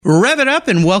Rev it up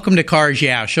and welcome to Cars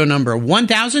Yeah, show number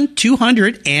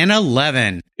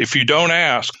 1211. If you don't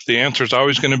ask, the answer is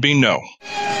always going to be no.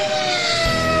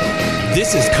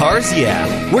 This is Cars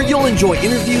Yeah, where you'll enjoy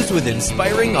interviews with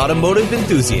inspiring automotive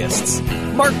enthusiasts.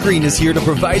 Mark Green is here to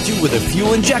provide you with a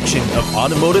fuel injection of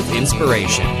automotive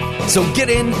inspiration. So get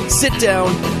in, sit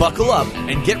down, buckle up,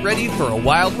 and get ready for a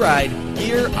wild ride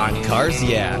here on Cars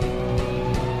Yeah.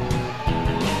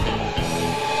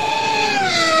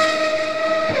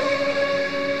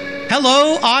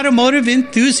 Hello, automotive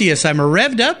enthusiasts. I'm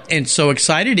revved up and so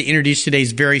excited to introduce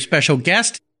today's very special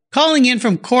guest, calling in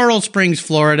from Coral Springs,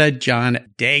 Florida,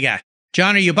 John Daga.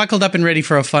 John, are you buckled up and ready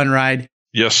for a fun ride?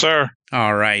 Yes, sir.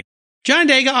 All right. John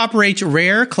Daga operates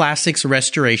Rare Classics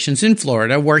Restorations in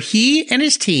Florida, where he and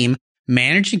his team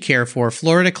manage and care for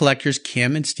Florida collectors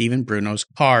Kim and Stephen Bruno's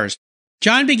cars.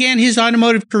 John began his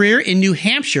automotive career in New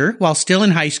Hampshire while still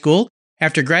in high school.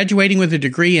 After graduating with a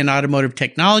degree in automotive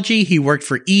technology, he worked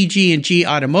for EG&G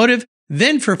Automotive,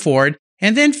 then for Ford,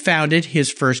 and then founded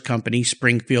his first company,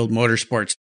 Springfield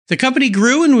Motorsports. The company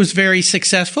grew and was very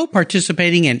successful,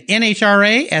 participating in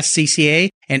NHRA, SCCA,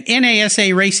 and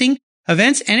NASA racing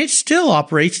events, and it still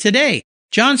operates today.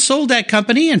 John sold that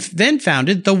company and then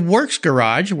founded the Works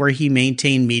Garage, where he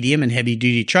maintained medium and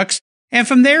heavy-duty trucks, and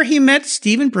from there he met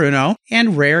Stephen Bruno,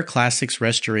 and Rare Classics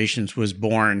Restorations was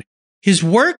born. His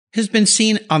work has been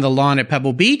seen on the lawn at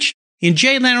Pebble Beach, in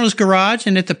Jay Leno's garage,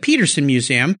 and at the Peterson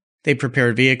Museum. They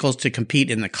prepared vehicles to compete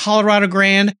in the Colorado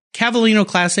Grand, Cavallino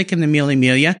Classic, and the Mille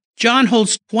Miglia. John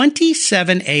holds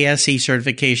 27 ASE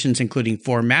certifications, including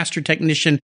 4 Master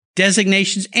Technician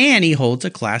designations, and he holds a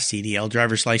Class CDL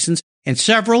driver's license and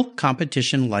several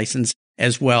competition licenses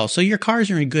as well. So your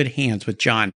cars are in good hands with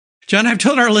John. John, I've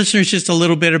told our listeners just a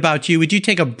little bit about you. Would you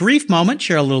take a brief moment,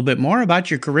 share a little bit more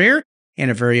about your career and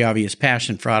a very obvious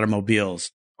passion for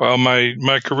automobiles? Well,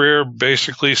 my career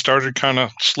basically started kind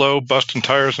of slow, busting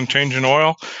tires and changing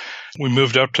oil. We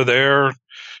moved up to there,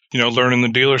 learning the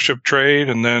dealership trade.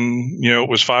 And then, it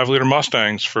was 5-liter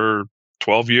Mustangs for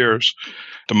 12 years.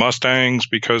 The Mustangs,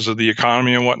 because of the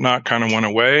economy and whatnot, kind of went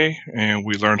away, and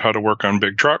we learned how to work on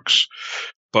big trucks.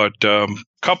 But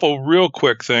couple real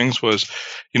quick things was,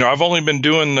 I've only been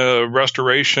doing the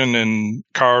restoration in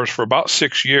cars for about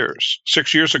 6 years.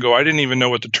 6 years ago, I didn't even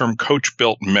know what the term coach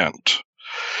built meant.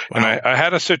 Wow. And I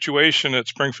had a situation at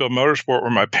Springfield Motorsport where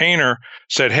my painter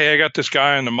said, "Hey, I got this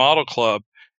guy in the model club,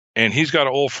 and he's got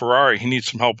an old Ferrari. He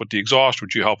needs some help with the exhaust.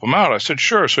 Would you help him out?" I said,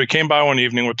 "Sure." So he came by one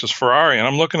evening with this Ferrari, and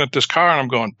I'm looking at this car, and I'm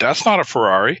going, "That's not a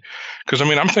Ferrari." Because,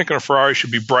 I'm thinking a Ferrari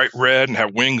should be bright red and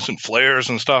have wings and flares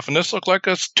and stuff, and this looked like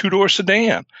a 2-door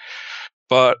sedan.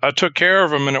 But I took care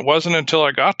of him, and it wasn't until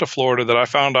I got to Florida that I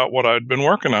found out what I'd been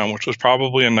working on, which was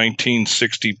probably a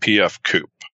 1960 PF Coupe.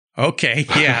 Okay,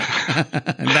 yeah.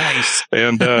 Nice.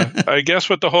 And I guess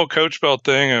with the whole coach belt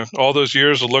thing, all those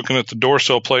years of looking at the door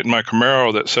sill plate in my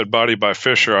Camaro that said body by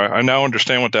Fisher, I now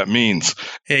understand what that means.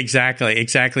 Exactly.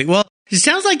 Well, it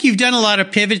sounds like you've done a lot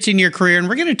of pivots in your career, and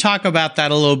we're going to talk about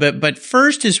that a little bit. But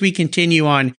first, as we continue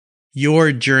on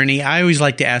your journey, I always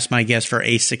like to ask my guests for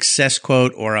a success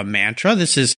quote or a mantra.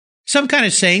 This is some kind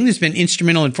of saying that's been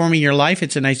instrumental in forming your life.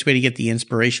 It's a nice way to get the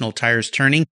inspirational tires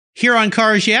turning here on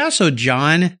Cars Yeah. So,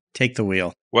 John, take the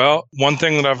wheel. Well, one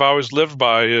thing that I've always lived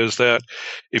by is that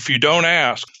if you don't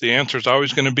ask, the answer is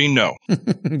always going to be no.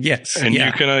 Yes. And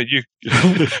yeah. you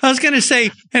I was going to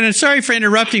say, and I'm sorry for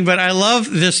interrupting, but I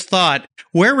love this thought.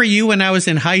 Where were you when I was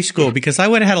in high school? Because I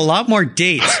would have had a lot more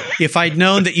dates if I'd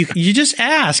known that you just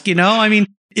ask,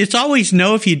 it's always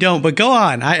no if you don't, but go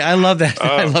on. I love that.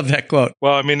 I love that quote.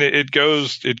 Well, it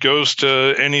goes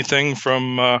to anything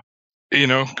from,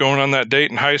 going on that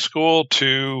date in high school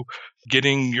to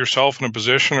getting yourself in a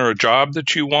position or a job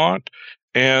that you want.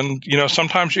 And,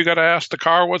 sometimes you got to ask the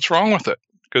car what's wrong with it.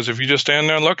 Because if you just stand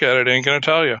there and look at it, it ain't going to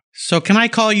tell you. So can I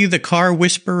call you the car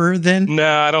whisperer then?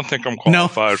 Nah, I don't think I'm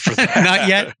qualified for that. Not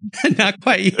yet? Not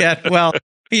quite yet. Well,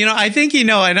 I think,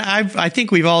 and I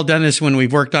think we've all done this when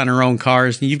we've worked on our own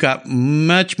cars. And you've got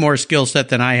much more skill set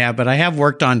than I have. But I have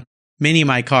worked on many of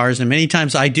my cars. And many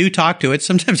times I do talk to it.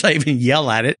 Sometimes I even yell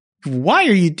at it. Why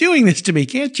are you doing this to me?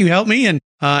 Can't you help me? And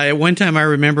at one time, I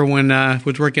remember when I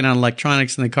was working on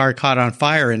electronics and the car caught on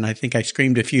fire, and I think I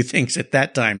screamed a few things at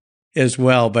that time as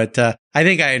well. But I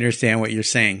think I understand what you're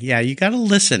saying. Yeah, you got to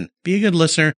listen. Be a good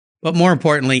listener. But more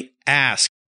importantly,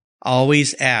 ask.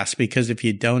 Always ask, because if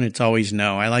you don't, it's always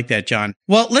no. I like that, John.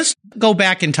 Well, let's go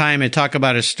back in time and talk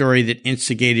about a story that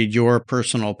instigated your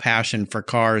personal passion for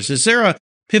cars. Is there a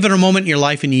pivotal moment in your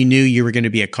life and you knew you were going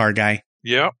to be a car guy?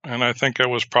 Yeah, and I think I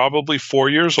was probably 4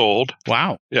 years old.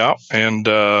 Wow. Yeah, and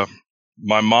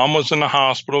my mom was in the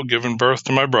hospital giving birth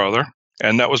to my brother,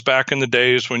 And that was back in the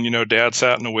days when, Dad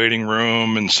sat in the waiting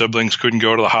room and siblings couldn't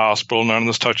go to the hospital, none of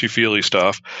this touchy-feely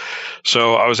stuff.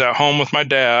 So I was at home with my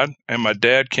dad, and my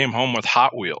dad came home with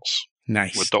Hot Wheels.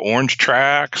 Nice. With the orange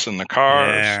tracks and the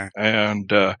cars. Yeah.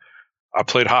 And I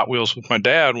played Hot Wheels with my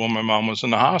dad when my mom was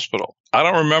in the hospital. I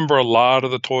don't remember a lot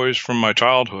of the toys from my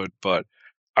childhood, but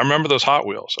I remember those Hot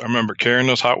Wheels. I remember carrying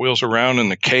those Hot Wheels around in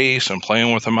the case and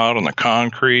playing with them out on the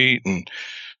concrete, and,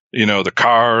 the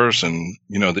cars and,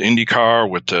 the Indy car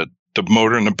with the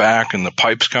motor in the back and the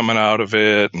pipes coming out of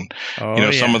it. And,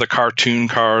 some of the cartoon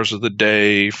cars of the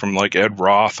day from like Ed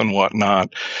Roth and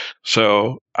whatnot.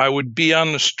 So I would be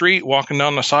on the street walking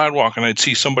down the sidewalk, and I'd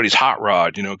see somebody's hot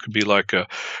rod. It could be like a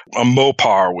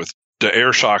Mopar with the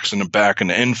air shocks in the back and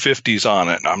the N50s on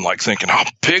it. And I'm like thinking, oh,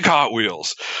 big Hot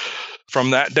Wheels.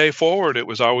 From that day forward, it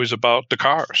was always about the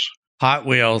cars. Hot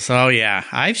Wheels. Oh, yeah.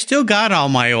 I've still got all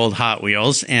my old Hot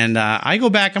Wheels, and I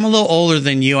go back. I'm a little older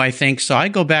than you, I think, so I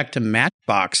go back to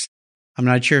Matchbox. I'm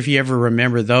not sure if you ever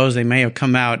remember those. They may have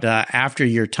come out after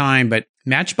your time, but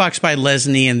Matchbox by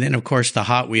Lesney, and then, of course, the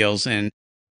Hot Wheels. And,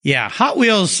 yeah, Hot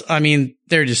Wheels, I mean,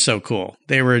 they're just so cool.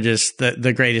 They were just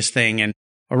the greatest thing. And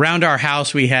around our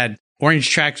house, we had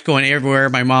orange tracks going everywhere.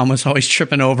 My mom was always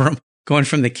tripping over them, going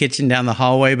from the kitchen down the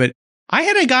hallway, but I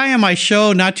had a guy on my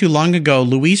show not too long ago,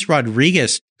 Luis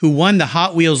Rodriguez, who won the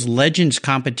Hot Wheels Legends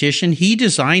competition. He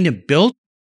designed and built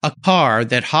a car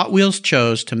that Hot Wheels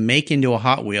chose to make into a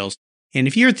Hot Wheels. And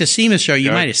if you're at the SEMA show, you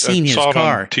might have seen his car. I saw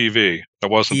it on TV. I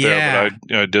wasn't there,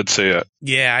 but I did see it.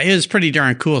 Yeah, it was pretty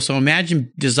darn cool. So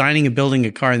imagine designing and building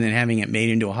a car and then having it made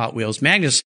into a Hot Wheels.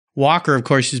 Magnus Walker, of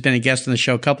course, who's been a guest on the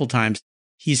show a couple times,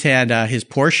 he's had his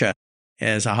Porsche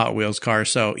as a Hot Wheels car.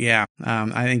 So, yeah,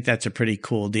 I think that's a pretty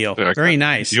cool deal. Yeah, very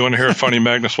nice. You want to hear a funny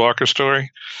Magnus Walker story?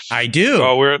 I do.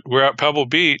 Oh, we're at Pebble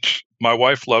Beach. My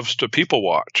wife loves to people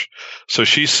watch. So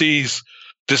she sees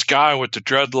this guy with the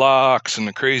dreadlocks and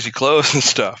the crazy clothes and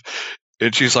stuff.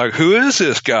 And she's like, who is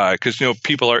this guy? Because,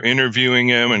 people are interviewing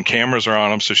him and cameras are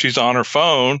on him. So she's on her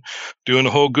phone doing the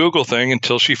whole Google thing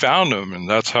until she found him. And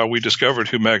that's how we discovered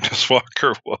who Magnus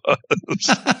Walker was.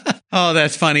 Oh,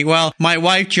 that's funny. Well, my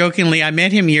wife jokingly, I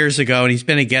met him years ago, and he's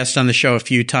been a guest on the show a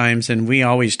few times. And we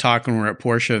always talk when we're at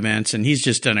Porsche events. And he's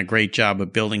just done a great job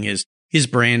of building his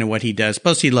brand and what he does.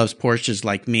 Plus, he loves Porsches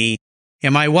like me.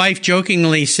 And my wife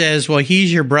jokingly says, well,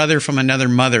 he's your brother from another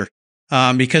mother.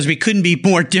 Because we couldn't be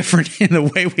more different in the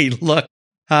way we look.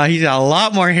 He's got a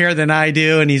lot more hair than I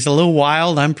do, and he's a little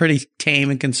wild. I'm pretty tame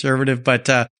and conservative, but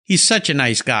he's such a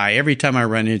nice guy. Every time I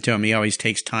run into him, he always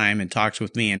takes time and talks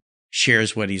with me and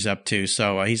shares what he's up to.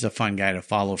 So he's a fun guy to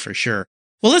follow for sure.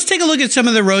 Well, let's take a look at some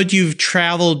of the roads you've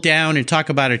traveled down and talk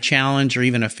about a challenge or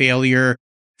even a failure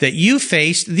that you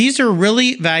faced. These are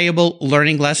really valuable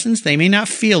learning lessons. They may not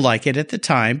feel like it at the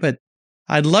time, but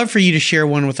I'd love for you to share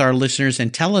one with our listeners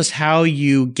and tell us how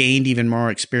you gained even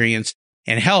more experience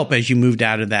and help as you moved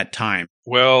out of that time.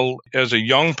 Well, as a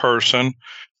young person,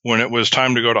 when it was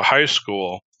time to go to high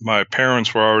school, my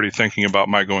parents were already thinking about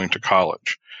my going to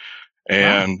college.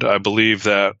 And I believe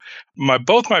that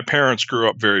both my parents grew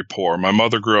up very poor. My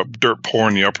mother grew up dirt poor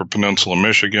in the Upper Peninsula,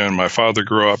 Michigan. My father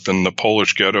grew up in the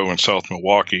Polish ghetto in South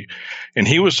Milwaukee. And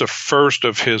he was the first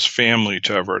of his family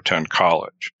to ever attend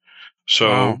college.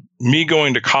 So me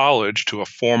going to college, to a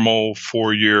formal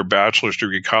 4-year bachelor's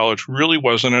degree college, really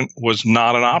was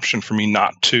not an option for me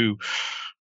not to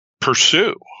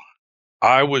pursue.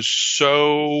 I was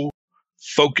so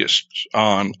focused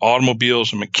on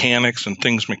automobiles and mechanics and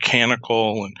things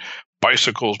mechanical and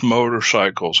bicycles,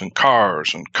 motorcycles, and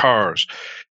cars.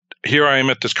 Here I am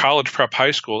at this college prep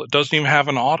high school. It doesn't even have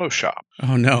an auto shop.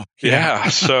 Oh, no. Yeah.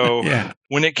 So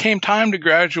when it came time to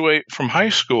graduate from high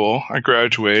school, I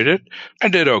graduated. I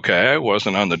did okay. I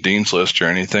wasn't on the dean's list or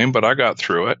anything, but I got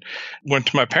through it. Went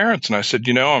to my parents and I said,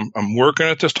 I'm working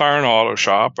at this tire and auto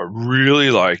shop. I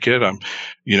really like it.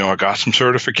 I got some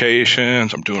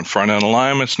certifications. I'm doing front end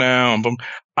alignments now.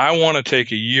 I want to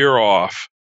take a year off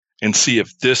and see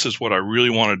if this is what I really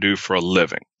want to do for a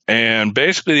living. And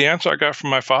basically the answer I got from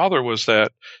my father was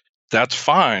that's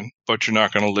fine, but you're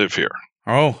not going to live here.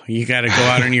 Oh, you got to go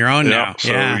out on your own now.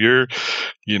 So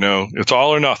it's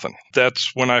all or nothing.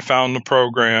 That's when I found the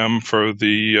program for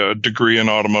the degree in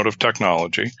automotive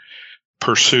technology,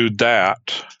 pursued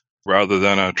that rather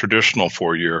than a traditional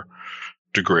 4-year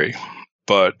degree.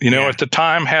 But, at the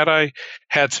time, had I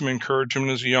had some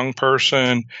encouragement as a young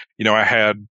person, I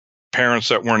had parents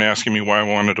that weren't asking me why I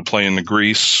wanted to play in the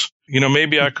grease.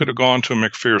 Maybe I could have gone to a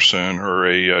McPherson or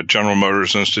a General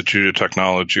Motors Institute of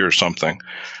Technology or something.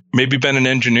 Maybe been an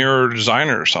engineer or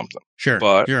designer or something. Sure.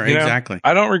 But exactly.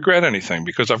 I don't regret anything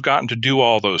because I've gotten to do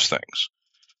all those things.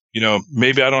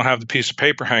 maybe I don't have the piece of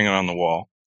paper hanging on the wall,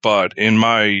 but in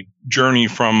my journey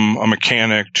from a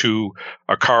mechanic to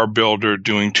a car builder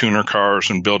doing tuner cars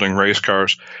and building race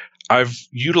cars, I've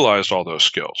utilized all those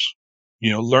skills.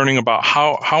 Learning about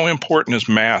how important is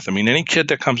math. I mean, any kid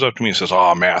that comes up to me and says,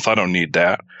 "Oh, math, I don't need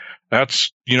that."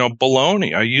 That's,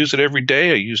 baloney. I use it every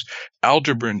day. I use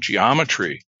algebra and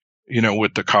geometry,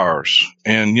 with the cars.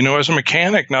 And, as a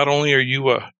mechanic, not only are you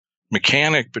a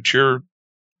mechanic, but you're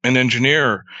an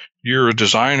engineer, you're a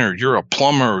designer, you're a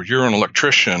plumber, you're an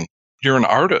electrician, you're an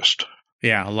artist.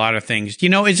 Yeah, a lot of things.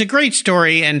 It's a great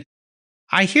story. And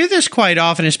I hear this quite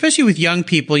often, especially with young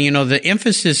people. The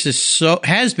emphasis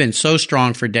has been so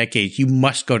strong for decades. You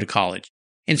must go to college.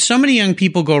 And so many young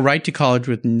people go right to college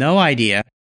with no idea.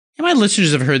 And my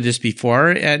listeners have heard this before.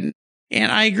 And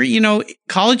I agree,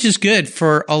 college is good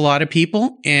for a lot of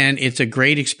people and it's a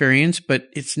great experience, but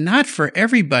it's not for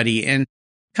everybody. And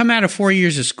come out of 4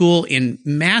 years of school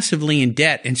massively in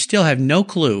debt and still have no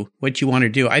clue what you want to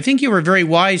do. I think you were very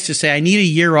wise to say, I need a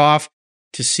year off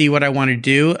to see what I want to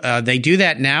do. They do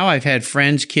that now. I've had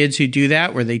kids who do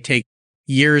that, where they take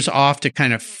years off to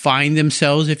kind of find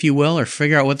themselves, if you will, or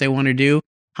figure out what they want to do.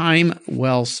 Time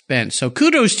well spent. So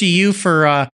kudos to you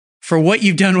for what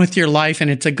you've done with your life. And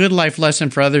it's a good life lesson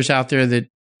for others out there that,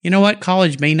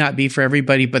 college may not be for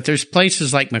everybody, but there's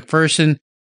places like McPherson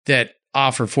that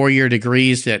offer 4-year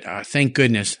degrees that, thank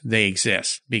goodness they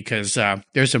exist, because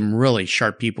there's some really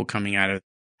sharp people coming out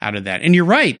of that. And you're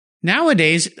right.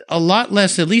 Nowadays, a lot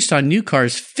less, at least on new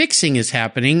cars, fixing is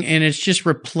happening, and it's just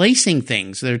replacing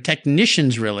things. They're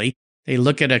technicians, really. They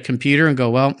look at a computer and go,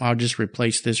 well, I'll just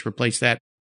replace this, replace that.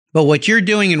 But what you're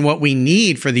doing and what we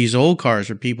need for these old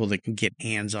cars are people that can get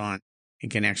hands-on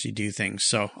and can actually do things.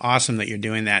 So awesome that you're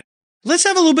doing that. Let's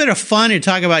have a little bit of fun and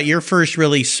talk about your first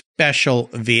really special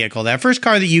vehicle, that first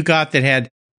car that you got that had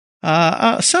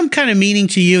some kind of meaning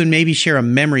to you, and maybe share a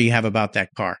memory you have about that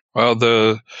car. Well,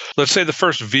 let's say the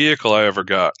first vehicle I ever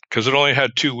got, because it only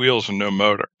had 2 wheels and no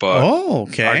motor. But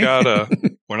okay. I got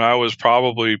when I was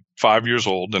probably 5 years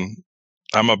old, and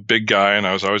I'm a big guy and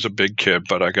I was always a big kid,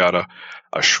 but I got a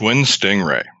Schwinn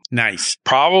Stingray. Nice.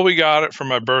 Probably got it for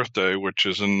my birthday, which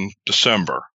is in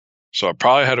December. So I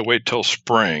probably had to wait till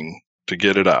spring to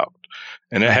get it out.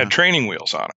 And it had training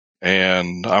wheels on it.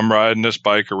 And I'm riding this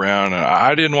bike around, and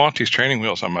I didn't want these training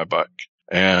wheels on my bike.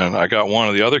 And I got one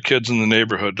of the other kids in the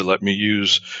neighborhood to let me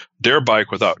use their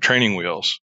bike without training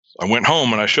wheels. I went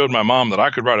home and I showed my mom that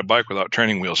I could ride a bike without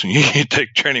training wheels, and you need to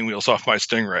take training wheels off my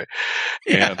Stingray.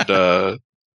 Yeah. And,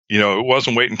 it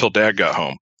wasn't waiting until Dad got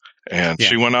home. And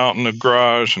she went out in the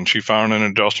garage and she found an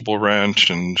adjustable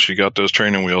wrench and she got those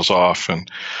training wheels off, and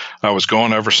I was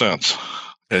going ever since.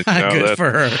 Good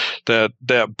for her.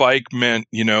 That bike meant,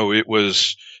 it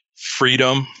was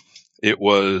freedom. It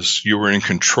was, you were in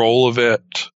control of it.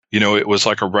 It was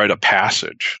like a rite of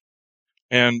passage.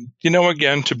 And,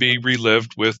 again, to be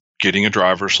relived with getting a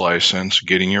driver's license,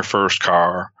 getting your first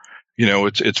car,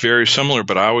 it's very similar,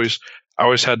 but I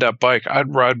always had that bike.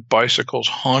 I'd ride bicycles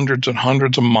hundreds and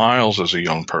hundreds of miles as a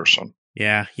young person.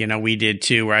 Yeah. We did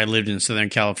too, where I lived in Southern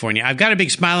California. I've got a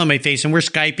big smile on my face and we're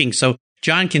Skyping, so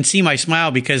John can see my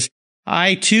smile because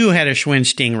I too had a Schwinn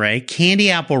Stingray, candy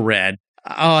apple red.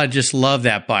 Oh, I just love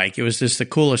that bike. It was just the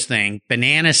coolest thing.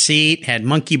 Banana seat, had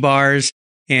monkey bars,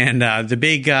 and the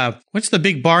big, what's the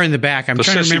big bar in the back? I'm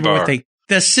trying to remember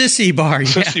the sissy bar.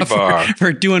 Sissy bar.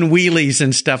 For doing wheelies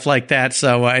and stuff like that.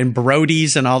 So, and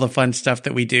Brodies and all the fun stuff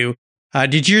that we do.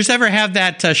 Did yours ever have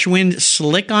that Schwinn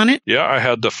slick on it? Yeah, I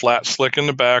had the flat slick in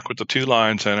the back with the 2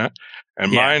 lines in it.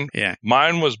 And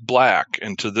mine was black.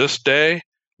 And to this day,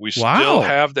 we still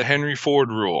have the Henry Ford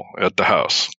rule at the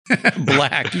house.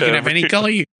 Black. You can have any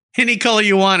color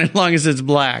you want as long as it's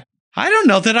black. I don't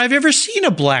know that I've ever seen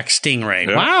a black Stingray.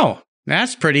 Yeah. Wow.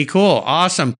 That's pretty cool.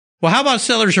 Awesome. Well, how about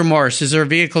seller's remorse? Is there a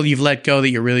vehicle you've let go that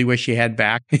you really wish you had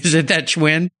back? Is it that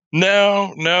Schwinn?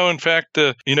 No. In fact,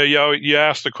 you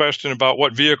asked the question about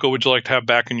what vehicle would you like to have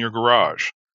back in your garage?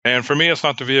 And for me, it's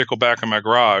not the vehicle back in my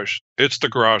garage. It's the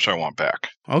garage I want back.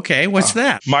 Okay. What's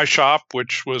that? My shop,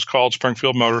 which was called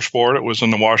Springfield Motorsport. It was in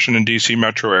the Washington, D.C.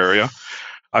 metro area.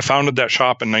 I founded that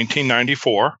shop in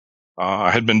 1994.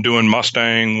 I had been doing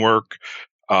Mustang work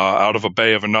out of a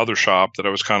bay of another shop that I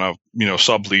was kind of,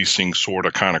 subleasing, sort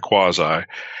of, kind of quasi.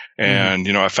 And,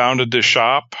 I founded this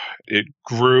shop. It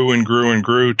grew and grew and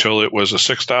grew till it was a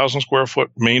 6,000 square foot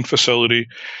main facility.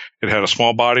 It had a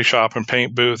small body shop and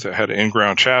paint booth. It had an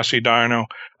in-ground chassis dyno.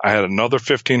 I had another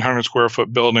 1,500 square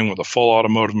foot building with a full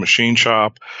automotive machine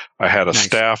shop. I had a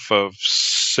staff of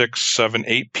 6, 7,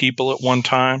 8 people at one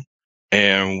time.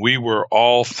 And we were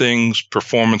all things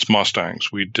performance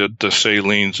Mustangs. We did the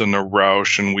Salines and the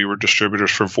Roush, and we were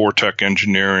distributors for Vortec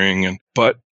Engineering.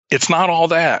 But it's not all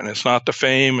that. And it's not the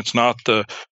fame. It's not the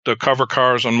cover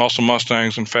cars on Muscle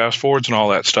Mustangs and Fast Fords and all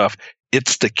that stuff.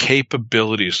 It's the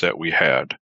capabilities that we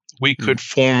had. We could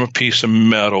form a piece of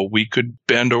metal. We could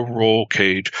bend a roll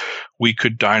cage. We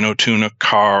could dyno tune a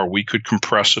car. We could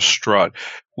compress a strut.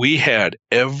 We had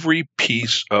every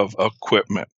piece of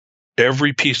equipment,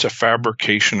 every piece of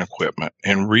fabrication equipment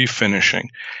and refinishing,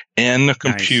 and the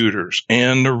computers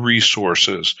and the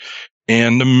resources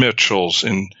and the Mitchells.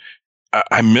 And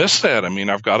I miss that. I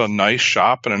mean, I've got a nice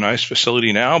shop and a nice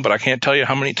facility now, but I can't tell you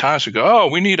how many times we go,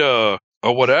 we need a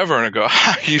whatever. And I go,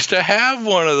 I used to have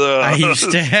one of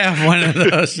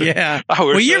those. Yeah.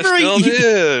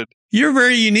 You're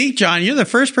very unique, John. You're the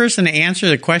first person to answer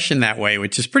the question that way,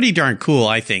 which is pretty darn cool,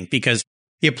 I think, because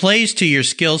it plays to your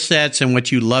skill sets and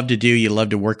what you love to do. You love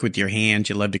to work with your hands.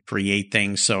 You love to create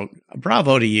things. So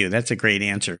bravo to you. That's a great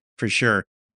answer for sure.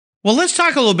 Well, let's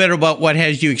talk a little bit about what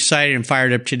has you excited and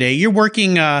fired up today. You're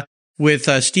working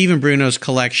with Stephen Bruno's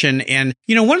collection. And,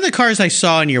 one of the cars I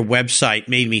saw on your website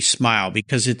made me smile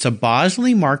because it's a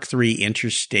Bosley Mark III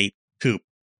Interstate Coupe.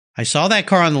 I saw that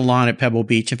car on the lawn at Pebble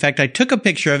Beach. In fact, I took a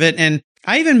picture of it, and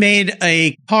I even made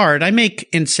a card. I make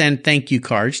and send thank you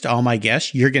cards to all my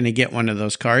guests. You're going to get one of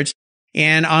those cards.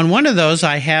 And on one of those,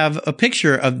 I have a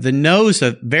picture of the nose,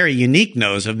 a very unique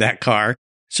nose of that car.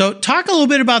 So talk a little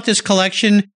bit about this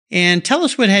collection and tell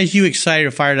us what has you excited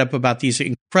or fired up about these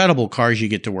incredible cars you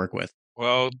get to work with.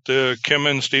 Well, the Kim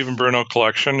and Stephen Bruno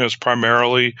collection is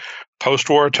primarily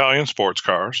post-war Italian sports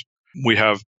cars. We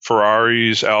have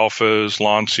Ferraris, Alfas,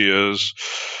 Lancias,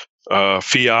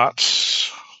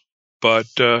 Fiats, but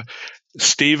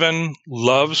Stephen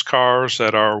loves cars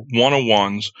that are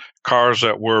one-of-ones, cars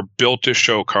that were built as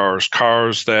show cars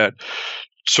that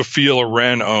Sophia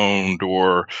Loren owned,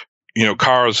 or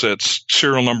cars that's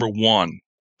serial number 1.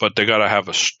 But they got to have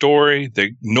a story.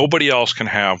 Nobody else can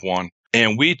have one.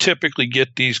 And we typically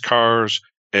get these cars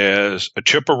as a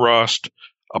chip of rust,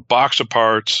 a box of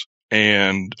parts,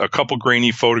 and a couple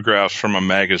grainy photographs from a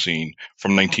magazine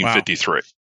from 1953. Wow.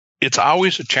 It's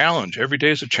always a challenge. Every day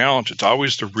is a challenge. It's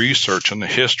always the research and the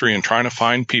history and trying to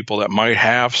find people that might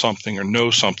have something or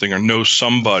know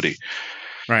somebody.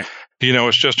 Right.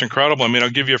 It's just incredible. I mean, I'll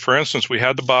give you, for instance, we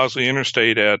had the Bosley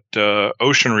Interstate at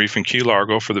Ocean Reef in Key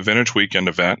Largo for the Vintage Weekend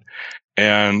event.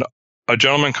 And a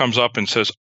gentleman comes up and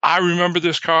says, I remember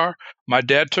this car. My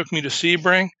dad took me to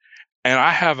Sebring, and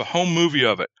I have a home movie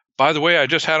of it. By the way, I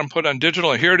just had them put on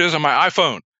digital, and here it is on my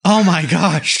iPhone. Oh, my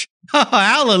gosh. Oh,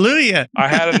 hallelujah. I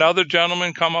had another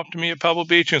gentleman come up to me at Pebble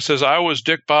Beach and says, I was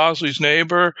Dick Bosley's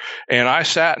neighbor, and I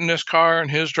sat in this car in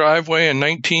his driveway in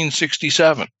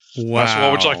 1967. Wow. I said,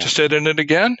 well, would you like to sit in it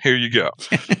again? Here you go.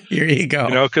 Here you go.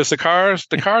 Because the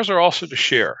cars are also to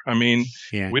share. I mean,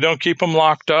 we don't keep them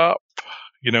locked up.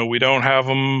 We don't have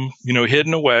them,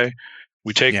 hidden away.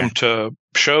 We take them to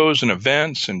shows and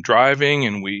events and driving,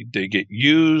 and they get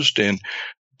used, and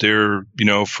they're,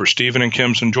 for Stephen and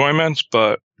Kim's enjoyments,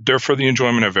 but they're for the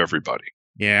enjoyment of everybody.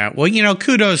 Yeah. Well,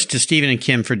 kudos to Stephen and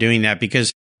Kim for doing that,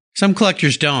 because some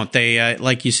collectors don't. They,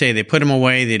 like you say, they put them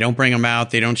away. They don't bring them out.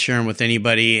 They don't share them with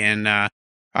anybody. And I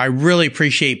really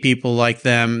appreciate people like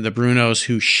them, the Brunos,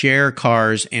 who share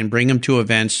cars and bring them to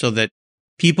events so that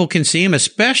people can see them,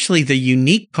 especially the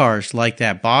unique cars like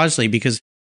that Bosley. Because,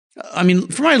 I mean,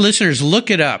 for my listeners,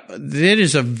 look it up. It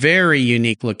is a very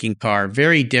unique looking car,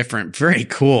 very different, very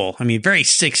cool. I mean, very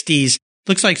 60s.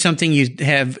 Looks like something you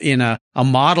have in a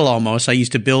model almost. I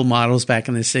used to build models back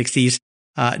in the 60s.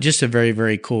 Just a very,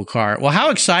 very cool car. Well,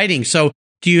 how exciting. So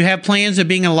do you have plans of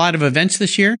being in a lot of events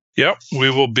this year? Yep.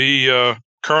 We will be,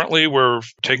 currently we're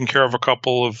taking care of a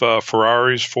couple of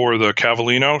Ferraris for the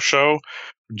Cavallino show,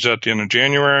 which is at the end of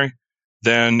January.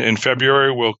 Then in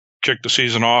February, we'll kick the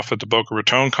season off at the Boca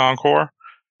Raton Concours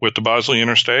with the Bosley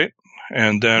Interstate.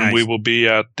 And then we will be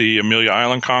at the Amelia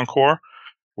Island Concours,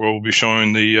 where we'll be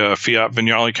showing the Fiat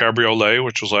Vignale Cabriolet,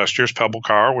 which was last year's Pebble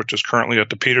car, which is currently at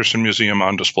the Peterson Museum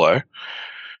on display.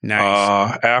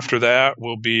 Nice. After that,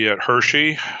 we'll be at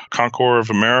Hershey, Concours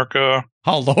of America.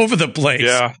 All over the place.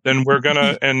 Yeah. Then we're going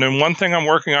to, and then one thing I'm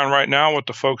working on right now with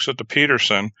the folks at the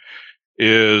Peterson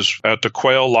is at the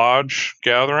Quail Lodge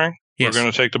gathering. Yes. We're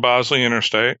going to take the Bosley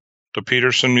Interstate. The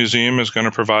Peterson Museum is going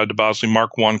to provide the Bosley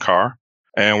Mark I car.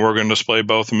 And we're going to display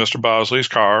both of Mr. Bosley's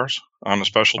cars on a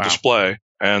special display.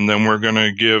 And then we're going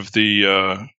to give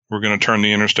we're going to turn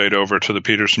the Interstate over to the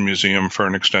Peterson Museum for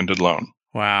an extended loan.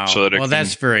 Wow. So that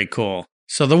that's very cool.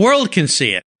 So the world can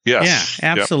see it. Yes.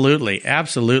 Yeah, absolutely. Yep.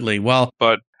 Absolutely. Well,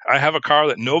 but I have a car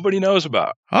that nobody knows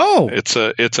about. Oh. It's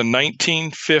a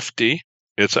 1950.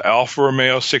 It's an Alfa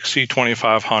Romeo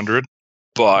 6C2500,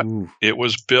 but it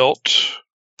was built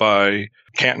by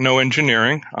Cantino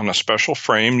Engineering on a special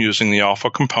frame using the Alfa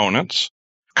components.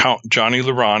 Count Johnny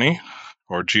Lirani,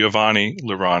 or Giovanni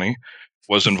Lirani,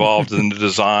 was involved in the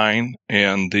design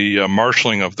and the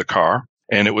marshaling of the car.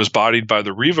 And it was bodied by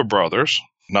the Riva brothers,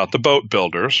 not the boat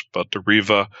builders, but the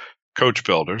Riva coach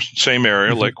builders, same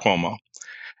area, Lake Como.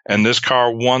 And this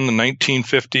car won the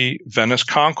 1950 Venice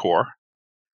Concours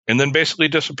and then basically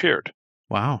disappeared.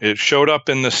 Wow. It showed up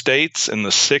in the States in the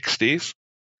 60s.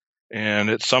 And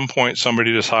at some point,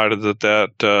 somebody decided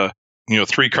that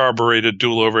 3 carbureted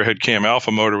dual overhead cam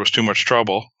alpha motor was too much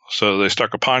trouble. So they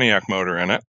stuck a Pontiac motor in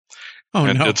it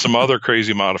and did some other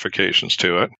crazy modifications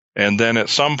to it. And then at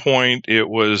some point, it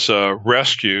was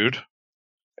rescued,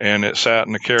 and it sat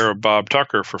in the care of Bob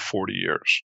Tucker for 40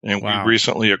 years. And we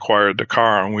recently acquired the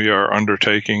car, and we are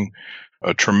undertaking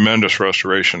a tremendous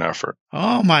restoration effort.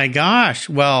 Oh, my gosh.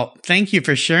 Well, thank you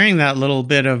for sharing that little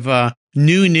bit of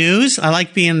new news. I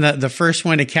like being the first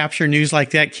one to capture news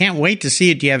like that. Can't wait to see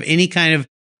it. Do you have any kind of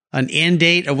an end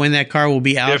date of when that car will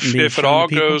be out? If it all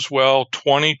goes well,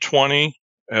 2020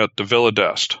 at the Villa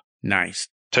d'Este. Nice.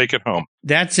 Take it home.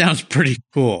 That sounds pretty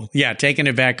cool. Yeah, taking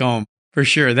it back home for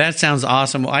sure. That sounds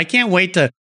awesome. Well, I can't wait to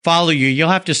follow you. You'll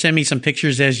have to send me some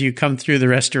pictures as you come through the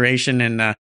restoration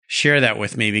and share that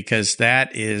with me, because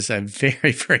that is a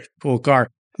very, very cool car.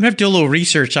 I'm going to have to do a little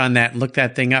research on that and look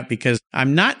that thing up, because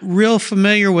I'm not real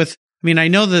familiar with, I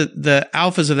know the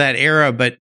Alphas of that era,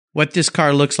 but what this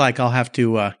car looks like, I'll have to,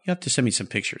 you'll have to send me some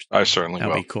pictures. I certainly will.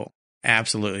 That'll be cool.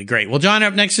 Absolutely. Great. Well, John,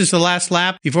 up next is the last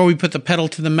lap. Before we put the pedal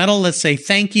to the metal, let's say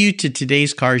thank you to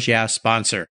today's Cars Yeah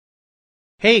sponsor.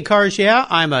 Hey, Cars Yeah,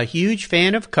 I'm a huge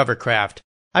fan of Covercraft.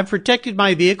 I've protected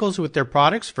my vehicles with their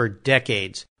products for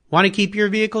decades. Want to keep your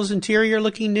vehicle's interior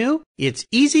looking new? It's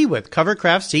easy with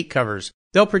Covercraft seat covers.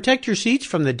 They'll protect your seats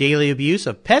from the daily abuse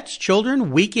of pets, children,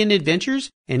 weekend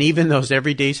adventures, and even those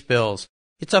everyday spills.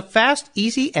 It's a fast,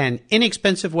 easy, and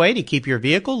inexpensive way to keep your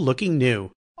vehicle looking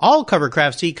new. All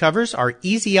Covercraft seat covers are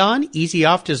easy on, easy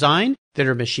off design that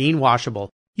are machine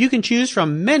washable. You can choose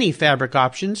from many fabric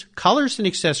options, colors, and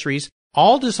accessories,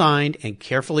 all designed and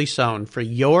carefully sewn for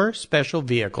your special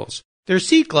vehicles. Their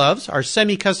seat gloves are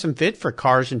semi-custom fit for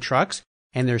cars and trucks,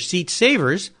 and their seat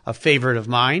savers, a favorite of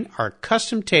mine, are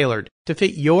custom tailored to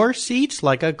fit your seats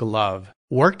like a glove.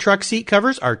 Work truck seat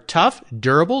covers are tough,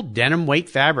 durable, denim weight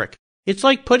fabric. It's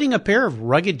like putting a pair of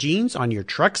rugged jeans on your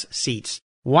truck's seats.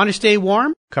 Want to stay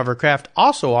warm? Covercraft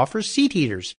also offers seat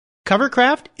heaters.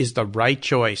 Covercraft is the right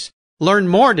choice. Learn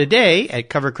more today at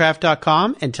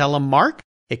covercraft.com and tell them Mark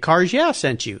at Cars Yeah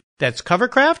sent you. That's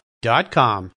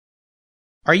covercraft.com.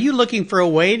 Are you looking for a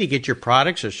way to get your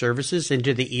products or services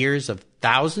into the ears of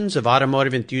thousands of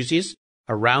automotive enthusiasts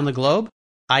around the globe?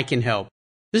 I can help.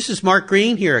 This is Mark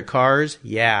Green here at Cars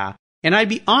Yeah, and I'd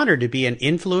be honored to be an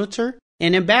influencer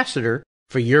and ambassador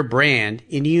for your brand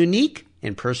in a unique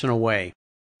and personal way.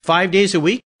 5 days a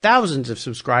week, thousands of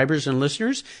subscribers and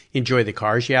listeners enjoy the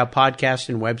Cars Yeah podcast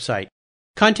and website.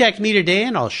 Contact me today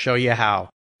and I'll show you how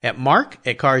at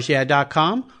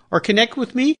mark@carsyeah.com, or connect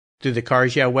with me through the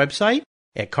Cars Yeah website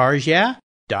at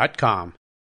carsyeah.com.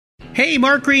 Hey,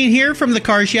 Mark Green here from the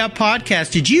Cars Yeah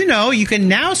podcast. Did you know you can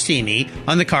now see me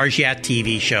on the Cars Yeah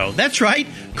TV show? That's right,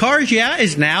 Cars Yeah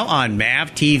is now on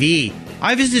MAV TV.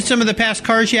 I visit some of the past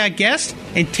Cars Yeah guests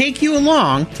and take you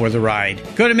along for the ride.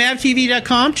 Go to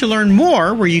mavtv.com to learn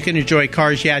more where you can enjoy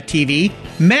Cars Yeah TV.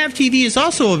 MAV TV is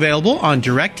also available on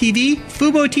DirecTV,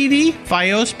 Fubo TV,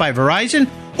 Fios by Verizon,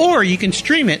 or you can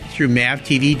stream it through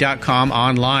mavtv.com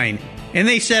online. And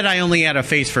they said I only had a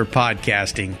face for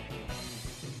podcasting.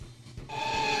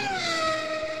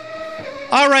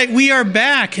 All right, we are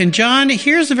back. And John,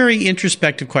 here's a very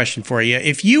introspective question for you.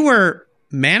 If you were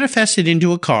manifested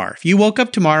into a car, if you woke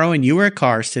up tomorrow and you were a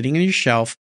car sitting on your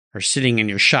shelf, or sitting in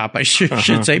your shop, I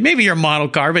should say, maybe you're a model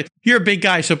car, but you're a big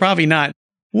guy, so probably not.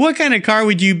 What kind of car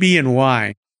would you be and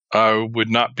why? I would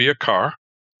not be a car.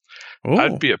 Ooh.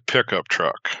 I'd be a pickup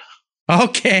truck.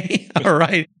 Okay, all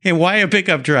right. And why a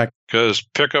pickup truck? Because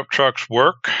pickup trucks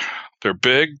work, they're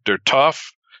big, they're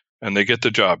tough, and they get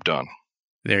the job done.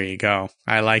 There you go.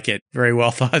 I like it. Very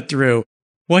well thought through.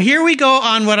 Well, here we go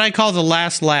on what I call the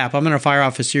last lap. I'm going to fire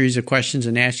off a series of questions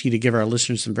and ask you to give our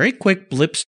listeners some very quick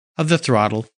blips of the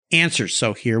throttle answers.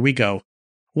 So here we go.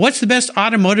 What's the best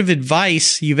automotive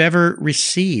advice you've ever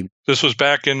received? This was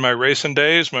back in my racing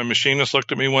days. My machinist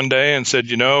looked at me one day and said,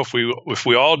 if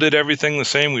we all did everything the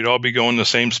same, we'd all be going the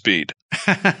same speed.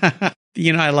 I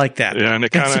like that. Yeah, and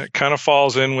it kind of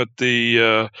falls in with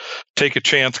the take a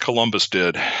chance Columbus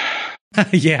did.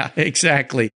 Yeah,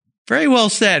 exactly. Very well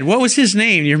said. What was his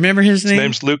name? You remember his name? His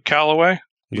name's Luke Calloway.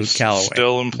 Luke He's Calloway.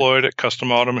 still employed at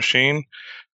Custom Auto Machine,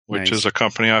 which is a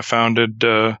company I founded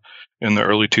in the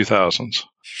early 2000s.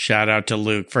 Shout out to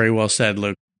Luke. Very well said,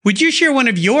 Luke. Would you share one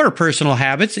of your personal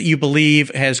habits that you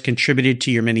believe has contributed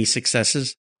to your many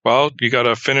successes? Well, you got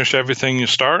to finish everything you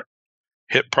start,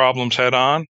 hit problems head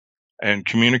on, and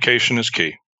communication is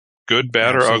key. Good,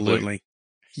 bad, Absolutely. or ugly.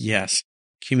 Yes,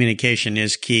 communication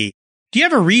is key. Do you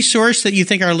have a resource that you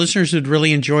think our listeners would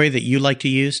really enjoy that you like to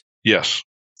use? Yes.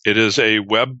 It is a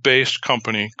web-based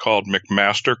company called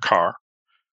McMaster Car.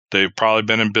 They've probably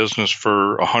been in business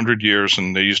for 100 years,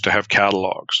 and they used to have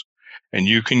catalogs. And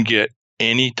you can get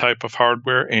any type of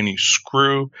hardware, any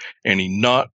screw, any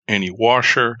nut, any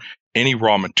washer, any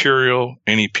raw material,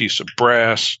 any piece of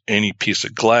brass, any piece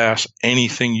of glass,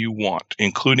 anything you want,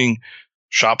 including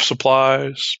shop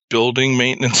supplies, building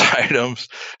maintenance items.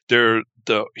 They're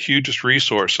the hugest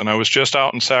resource. And I was just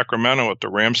out in Sacramento at the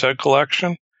Ram's Head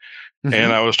Collection,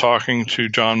 and I was talking to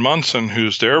John Munson,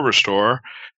 who's their restorer,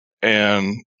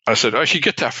 and I said, "Oh, you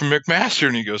get that from McMaster?"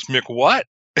 And he goes, "Mick what?"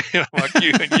 And I'm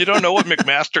like, you don't know what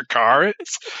McMaster Car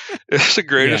is? It's the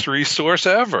greatest resource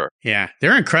ever. Yeah,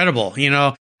 they're incredible. You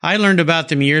know, I learned about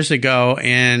them years ago,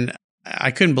 and I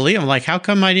couldn't believe it. I'm like, how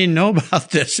come I didn't know about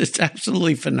this? It's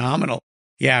absolutely phenomenal.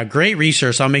 Yeah, great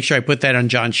resource. I'll make sure I put that on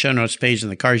John's show notes page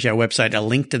on the Cars Yeah website, a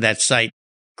link to that site.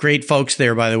 Great folks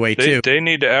there, by the way, too. They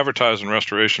need to advertise in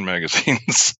restoration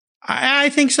magazines. I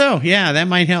think so. Yeah, that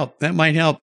might help. That might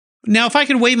help. Now, if I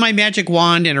could wave my magic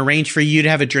wand and arrange for you to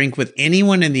have a drink with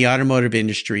anyone in the automotive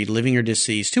industry, living or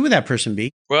deceased, who would that person be?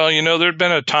 Well, there'd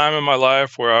been a time in my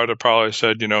life where I would have probably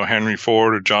said, Henry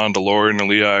Ford or John DeLorean or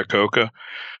Lee Iacocca.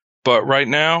 But right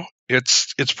now,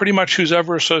 it's pretty much who's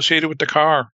ever associated with the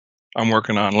car I'm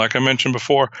working on. Like I mentioned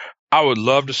before, I would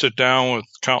love to sit down with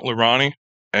Count Lurani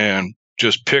and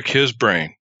just pick his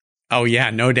brain. Oh, yeah,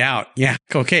 no doubt. Yeah.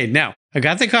 Okay, now, I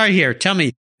got the car here. Tell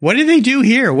me, what do they do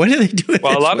here? What do they do with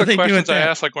Well, this? a lot of the questions I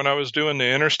asked, like when I was doing the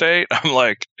interstate, I'm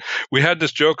like, we had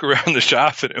this joke around the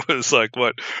shop, and it was like,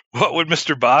 what would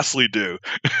Mr. Bosley do?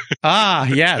 Ah,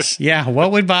 yes. Yeah,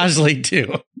 what would Bosley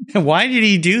do? Why did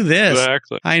he do this?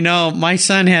 Exactly. I know. My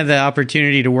son had the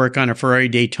opportunity to work on a Ferrari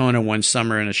Daytona one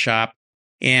summer in a shop,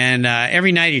 and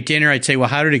every night at dinner, I'd say, well,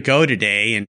 how did it go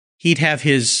today? And he'd have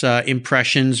his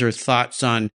impressions or thoughts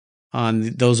on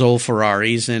those old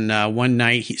Ferraris. And one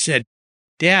night he said,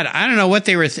 "Dad, I don't know what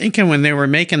they were thinking when they were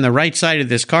making the right side of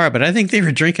this car, but I think they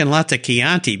were drinking lots of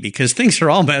Chianti because things are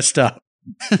all messed up."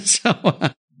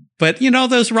 But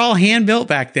those were all hand built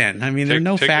back then. I mean, there are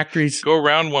no factories. Go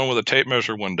around one with a tape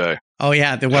measure one day. Oh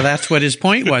yeah, well that's what his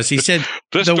point was. He said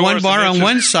the one bar on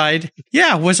one side,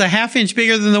 was a half inch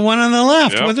bigger than the one on the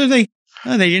left. Yep. Whether they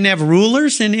didn't have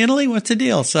rulers in Italy. What's the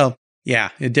deal? So yeah,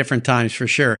 at different times for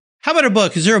sure. How about a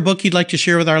book? Is there a book you'd like to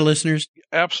share with our listeners?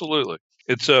 Absolutely.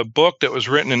 It's a book that was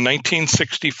written in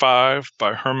 1965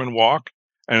 by Herman Walk,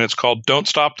 and it's called Don't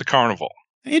Stop the Carnival.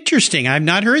 Interesting. I've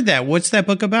not heard that. What's that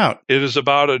book about? It is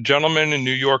about a gentleman in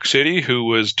New York City who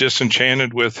was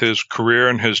disenchanted with his career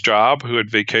and his job, who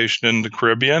had vacationed in the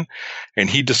Caribbean, and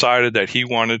he decided that he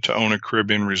wanted to own a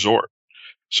Caribbean resort.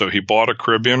 So he bought a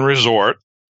Caribbean resort,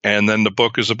 and then the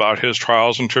book is about his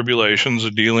trials and tribulations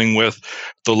of dealing with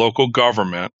the local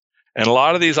government. And a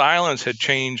lot of these islands had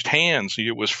changed hands.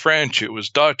 It was French, it was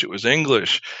Dutch, it was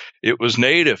English, it was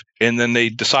native. And then they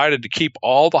decided to keep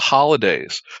all the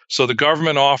holidays. So the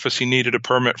government office he needed a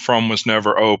permit from was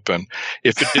never open.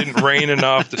 If it didn't rain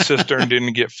enough, the cistern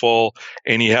didn't get full,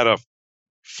 and he had to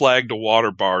flag the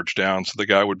water barge down so the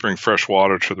guy would bring fresh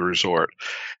water to the resort.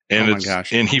 And oh my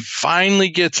gosh. And he finally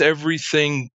gets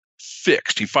everything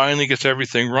fixed. He finally gets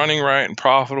everything running right and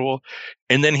profitable.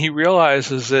 And then he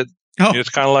realizes that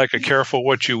it's kind of like a careful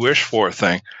what you wish for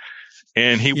thing.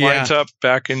 And he winds up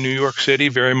back in New York City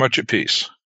very much at peace.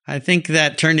 I think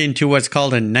that turned into what's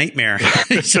called a nightmare.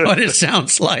 That's what it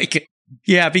sounds like.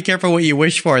 Yeah, be careful what you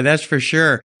wish for. That's for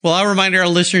sure. Well, I'll remind our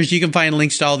listeners, you can find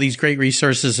links to all these great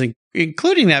resources,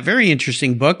 including that very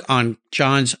interesting book on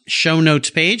John's show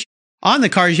notes page. On the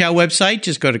Cars Yeah website,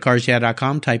 just go to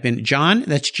carsyeah.com, type in John,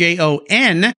 that's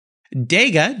Jon,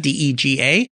 Dega,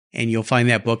 D-E-G-A, and you'll find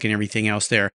that book and everything else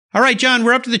there. All right, John,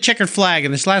 we're up to the checkered flag,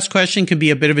 and this last question can be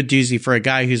a bit of a doozy for a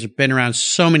guy who's been around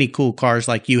so many cool cars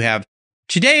like you have.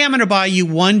 Today, I'm going to buy you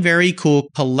one very cool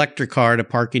collector car to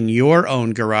park in your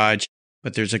own garage,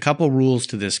 but there's a couple rules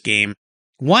to this game.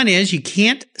 One is you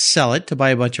can't sell it to buy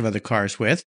a bunch of other cars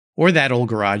with, or that old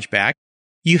garage back.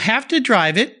 You have to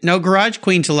drive it. No garage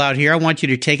queens allowed here. I want you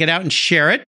to take it out and share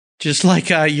it, just like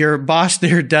your boss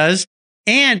there does.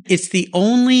 And it's the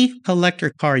only collector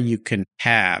car you can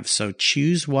have. So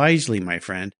choose wisely, my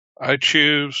friend. I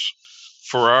choose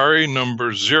Ferrari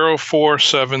number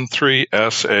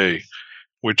 0473SA,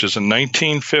 which is a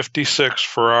 1956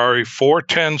 Ferrari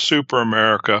 410 Super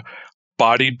America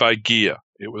bodied by Ghia.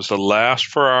 It was the last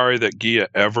Ferrari that Ghia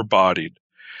ever bodied.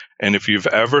 And if you've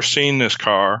ever seen this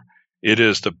car, it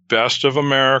is the best of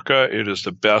America. It is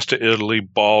the best of Italy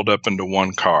balled up into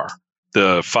one car.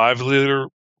 The 5-liter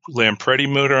Lampredi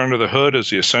motor under the hood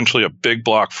is essentially a big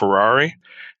block Ferrari.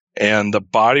 And the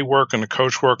bodywork and the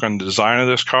coachwork on the design of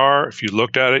this car, if you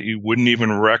looked at it, you wouldn't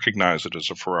even recognize it as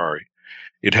a Ferrari.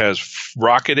 It has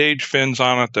rocket age fins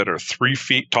on it that are 3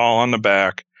 feet tall on the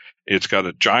back. It's got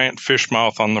a giant fish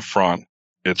mouth on the front.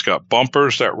 It's got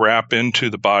bumpers that wrap into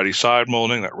the body side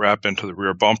molding, that wrap into the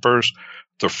rear bumpers.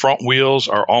 The front wheels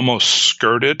are almost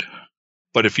skirted.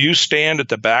 But if you stand at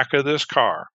the back of this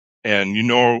car, and you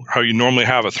know how you normally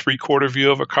have a 3/4 view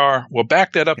of a car, well,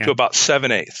 back that up to about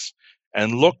 7/8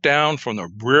 and look down from the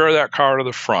rear of that car to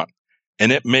the front.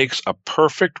 And it makes a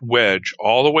perfect wedge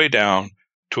all the way down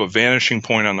to a vanishing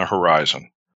point on the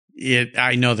horizon.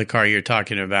 I know the car you're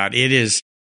talking about. It is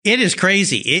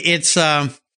crazy. It's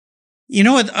you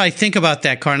know what I think about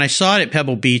that car, and I saw it at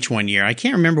Pebble Beach one year. I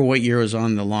can't remember what year it was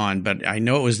on the lawn, but I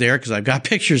know it was there because I've got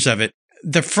pictures of it.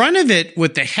 The front of it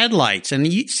with the headlights,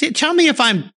 and tell me if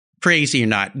I'm crazy or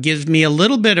not, gives me a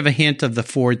little bit of a hint of the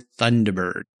Ford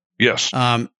Thunderbird. Yes.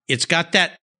 It's got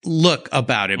that look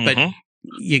about it, but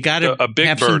you got to a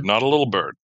big bird, not a little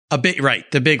bird. Right,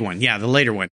 the big one. Yeah, the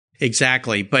later one.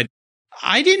 Exactly. But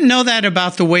I didn't know that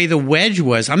about the way the wedge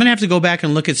was. I'm going to have to go back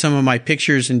and look at some of my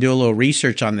pictures and do a little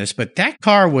research on this. But that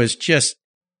car was just,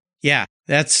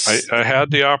 that's... I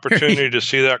had the opportunity to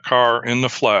see that car in the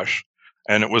flesh,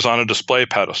 and it was on a display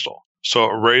pedestal. So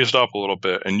it raised up a little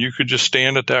bit, and you could just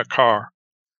stand at that car,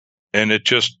 and it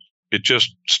just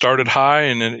started high,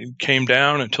 and then it came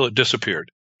down until it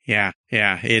disappeared. Yeah.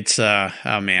 It's,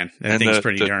 oh man, that thing's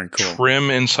pretty darn cool. The trim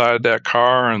inside that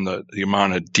car and the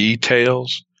amount of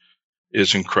details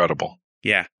is incredible.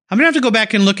 Yeah. I'm going to have to go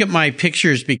back and look at my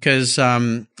pictures because,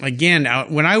 again,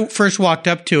 when I first walked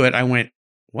up to it, I went,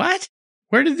 what?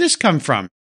 Where did this come from?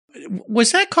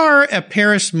 Was that car a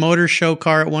Paris Motor Show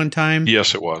car at one time?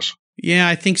 Yes, it was. Yeah,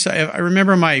 I think so. I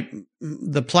remember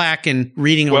the plaque and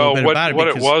reading a little bit about it. What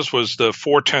it was the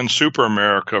 410 Super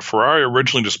America. Ferrari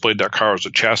originally displayed that car as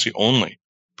a chassis only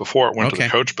before it went to the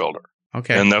coach builder.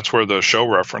 Okay. And that's where the show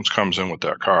reference comes in with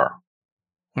that car.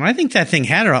 Well, I think that thing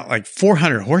had like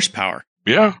 400 horsepower.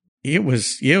 Yeah. It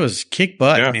was kick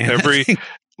butt, man.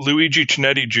 Luigi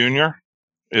Chinetti Jr.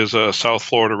 is a South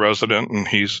Florida resident, and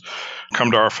he's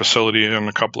come to our facility on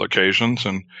a couple occasions,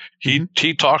 and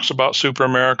he talks about Super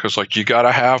Americas like, you got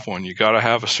to have one. You got to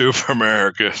have a Super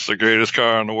America. It's the greatest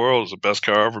car in the world. It's the best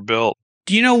car ever built.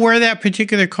 Do you know where that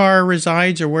particular car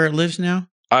resides or where it lives now?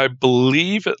 I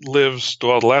believe it lives, the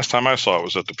last time I saw it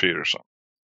was at the Peterson.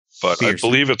 But I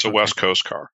believe it's a West Coast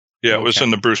car. Yeah, it was in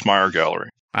the Bruce Meyer Gallery.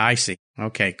 I see.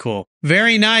 Okay, cool.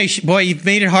 Very nice. Boy, you've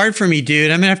made it hard for me,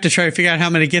 dude. I'm going to have to try to figure out how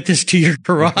I'm going to get this to your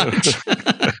garage.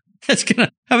 I'm going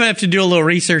to have to do a little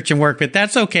research and work, but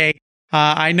that's okay.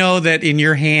 I know that in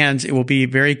your hands, it will be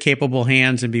very capable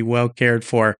hands and be well cared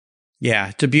for. Yeah,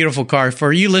 it's a beautiful car.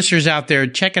 For you listeners out there,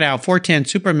 check it out. 410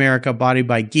 Super America, bodied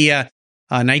by Ghia,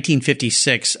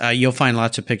 1956. You'll find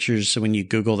lots of pictures when you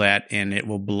Google that, and it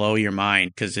will blow your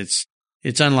mind because it's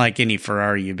unlike any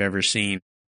Ferrari you've ever seen.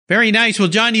 Very nice. Well,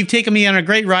 John, you've taken me on a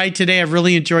great ride today. I've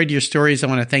really enjoyed your stories. I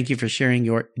want to thank you for sharing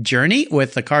your journey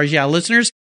with the Cars Yeah listeners.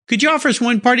 Could you offer us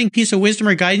one parting piece of wisdom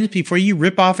or guidance before you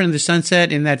rip off into the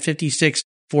sunset in that 56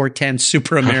 410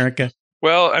 Super America?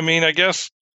 Well, I mean, I guess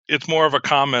it's more of a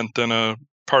comment than a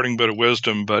parting bit of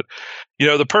wisdom. But,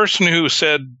 the person who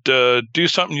said, do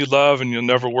something you love and you'll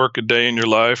never work a day in your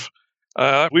life,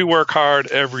 we work hard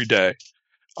every day.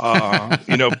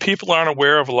 People aren't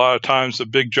aware of a lot of times the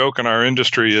big joke in our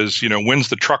industry is, when's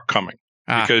the truck coming?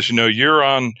 Because,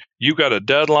 you got a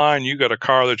deadline, you got a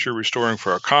car that you're restoring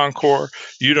for a Concours.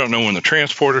 You don't know when the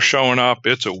transporter's showing up.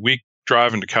 It's a week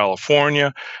driving to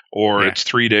California or it's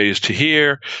 3 days to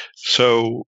here.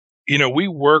 So, we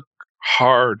work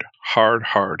hard,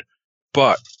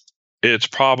 but it's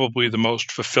probably the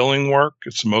most fulfilling work.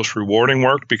 It's the most rewarding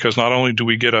work because not only do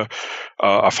we get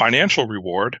a financial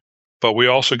reward, but we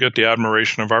also get the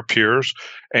admiration of our peers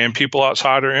and people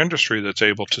outside our industry that's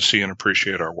able to see and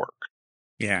appreciate our work.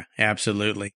 Yeah,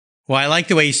 absolutely. Well, I like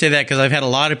the way you say that because I've had a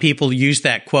lot of people use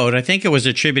that quote. I think it was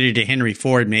attributed to Henry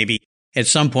Ford maybe at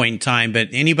some point in time, but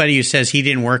anybody who says he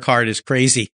didn't work hard is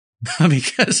crazy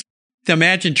because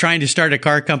imagine trying to start a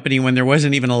car company when there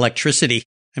wasn't even electricity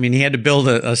I mean, he had to build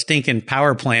a stinking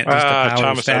power plant just to power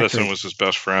Thomas his factory. Edison was his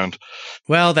best friend.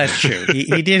 Well, that's true.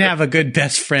 He did have a good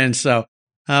best friend, so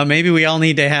maybe we all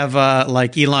need to have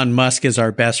like Elon Musk as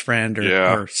our best friend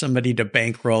or somebody to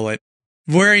bankroll it.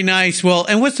 Very nice. Well,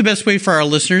 and what's the best way for our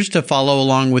listeners to follow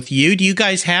along with you? Do you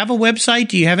guys have a website?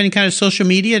 Do you have any kind of social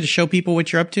media to show people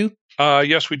what you're up to?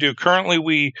 Yes, we do. Currently,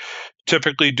 we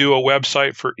typically do a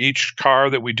website for each car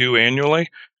that we do annually.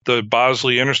 The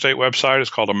Bosley Interstate website is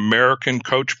called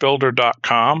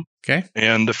AmericanCoachBuilder.com. Okay.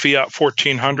 And the Fiat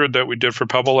 1400 that we did for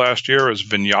Pebble last year is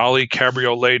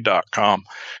VignaliCabriolet.com.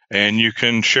 And you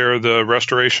can share the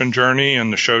restoration journey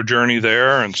and the show journey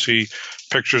there and see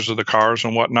pictures of the cars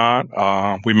and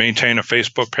whatnot. We maintain a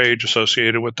Facebook page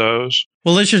associated with those.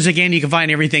 Well, listeners, again, you can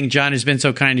find everything John has been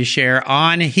so kind to share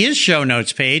on his show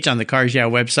notes page on the Cars Yeah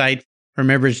website.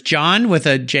 Remember, it's John with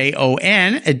a Jon,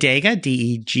 Adega,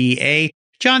 D-E-G-A.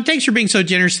 John, thanks for being so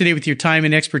generous today with your time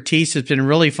and expertise. It's been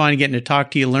really fun getting to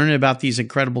talk to you, learning about these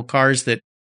incredible cars that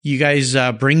you guys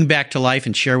bring back to life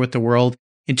and share with the world.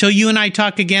 Until you and I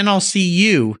talk again, I'll see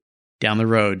you down the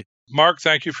road. Mark,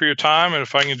 thank you for your time. And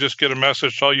if I can just get a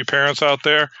message to all you parents out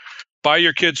there, buy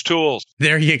your kids tools.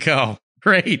 There you go.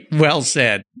 Great. Well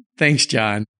said. Thanks,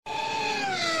 John.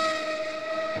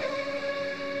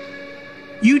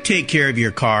 You take care of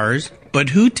your cars, but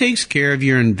who takes care of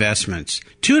your investments?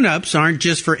 Tune-ups aren't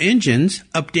just for engines.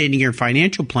 Updating your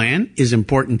financial plan is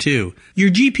important too. Your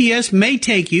GPS may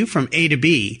take you from A to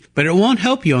B, but it won't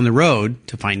help you on the road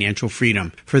to financial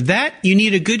freedom. For that, you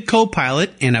need a good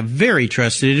co-pilot and a very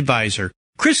trusted advisor.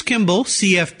 Chris Kimball,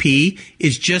 CFP,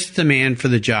 is just the man for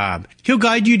the job. He'll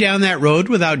guide you down that road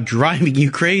without driving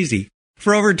you crazy.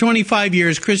 For over 25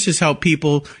 years, Chris has helped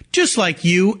people just like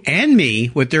you and me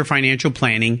with their financial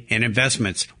planning and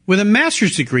investments. With a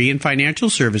master's degree in financial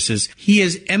services, he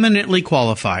is eminently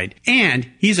qualified. And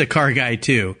he's a car guy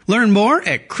too. Learn more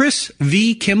at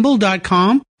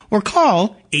chrisvkimball.com or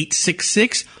call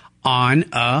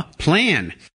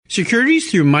 866-ON-A-PLAN. Securities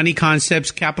through Money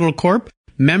Concepts Capital Corp.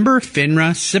 Member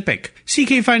FINRA SIPC.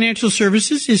 CK Financial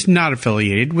Services is not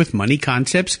affiliated with Money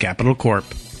Concepts Capital Corp.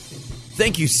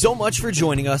 Thank you so much for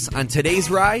joining us on today's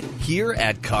ride here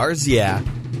at Cars Yeah.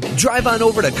 Drive on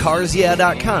over to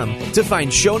carsyeah.com to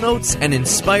find show notes and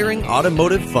inspiring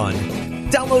automotive fun.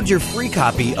 Download your free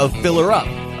copy of Filler Up,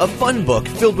 a fun book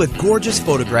filled with gorgeous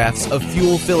photographs of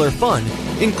fuel filler fun,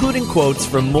 including quotes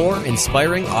from more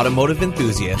inspiring automotive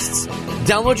enthusiasts.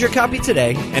 Download your copy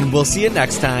today, and we'll see you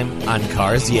next time on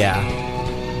Cars Yeah.